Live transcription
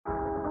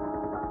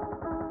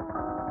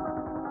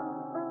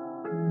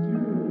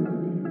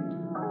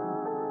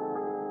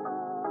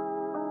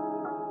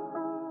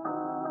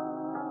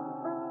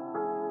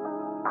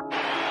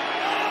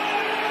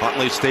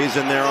Huntley stays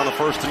in there on a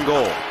 1st and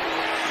goal.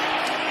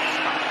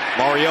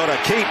 Mariota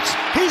keeps.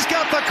 He's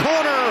got the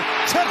corner.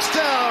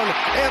 Touchdown,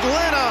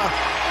 Atlanta.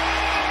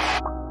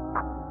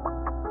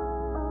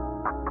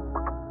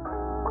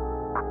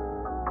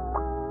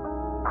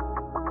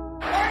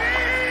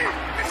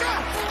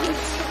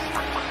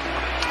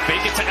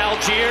 Fake it to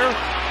Algier.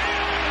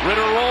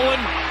 Ritter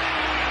rolling.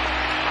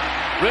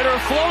 Ritter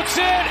floats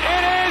it.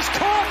 It is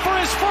caught for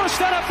his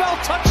first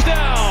NFL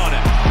touchdown.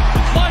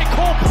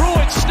 Michael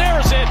Pruitt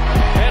snares it,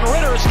 and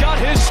Ritter's got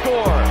his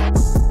score.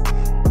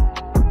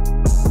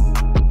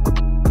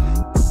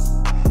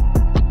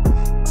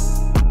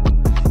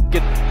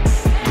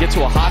 Get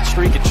to a hot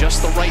streak at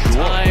just the right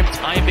time.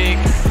 Timing.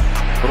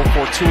 A little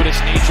fortuitous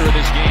nature of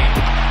this game.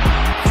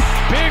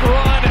 Big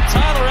run.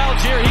 Tyler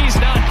Algier, he's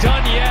not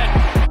done yet.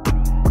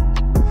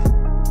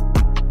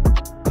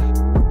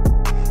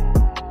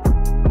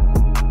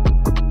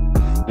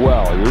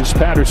 Well, here's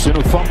Patterson,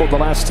 who fumbled the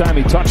last time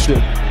he touched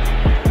it.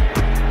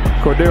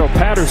 Cordero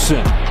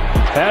Patterson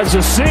has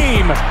a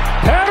seam.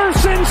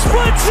 Patterson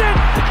splits it.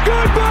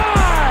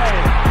 Goodbye!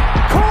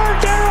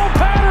 Cordero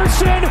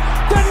Patterson,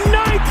 the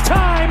 9th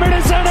time in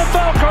his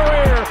NFL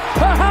career.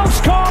 A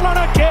house call on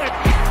a kick.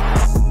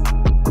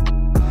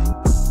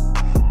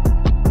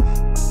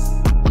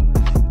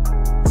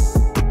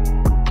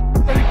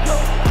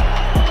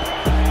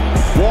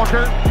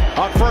 Walker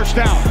on 1st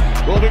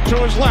down, moving to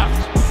his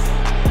left.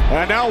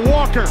 And now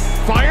Walker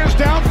fires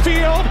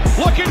downfield,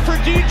 looking for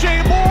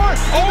DJ Moore.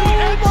 Oh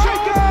my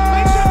God!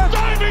 Makes a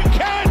diving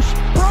catch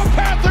for a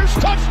Panthers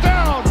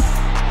touchdown.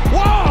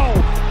 Wow!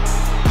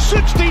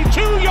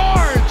 62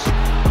 yards.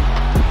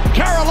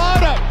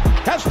 Carolina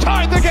has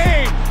tied the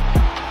game.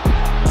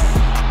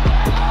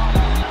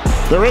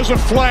 There is a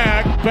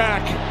flag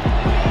back.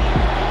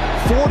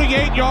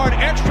 48-yard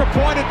extra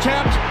point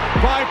attempt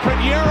by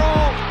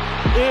Pinheiro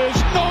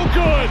is no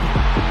good.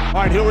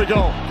 All right, here we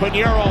go.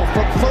 Pinheiro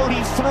from 33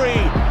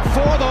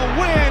 for the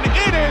win.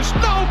 It is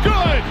no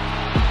good.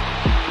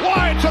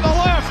 Wide to the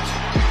left.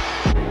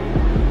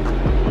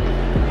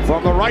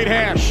 From the right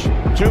hash.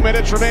 2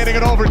 minutes remaining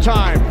in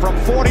overtime. From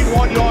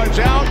 41 yards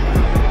out.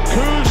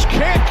 Kuz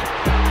kick.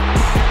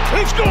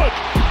 It's good.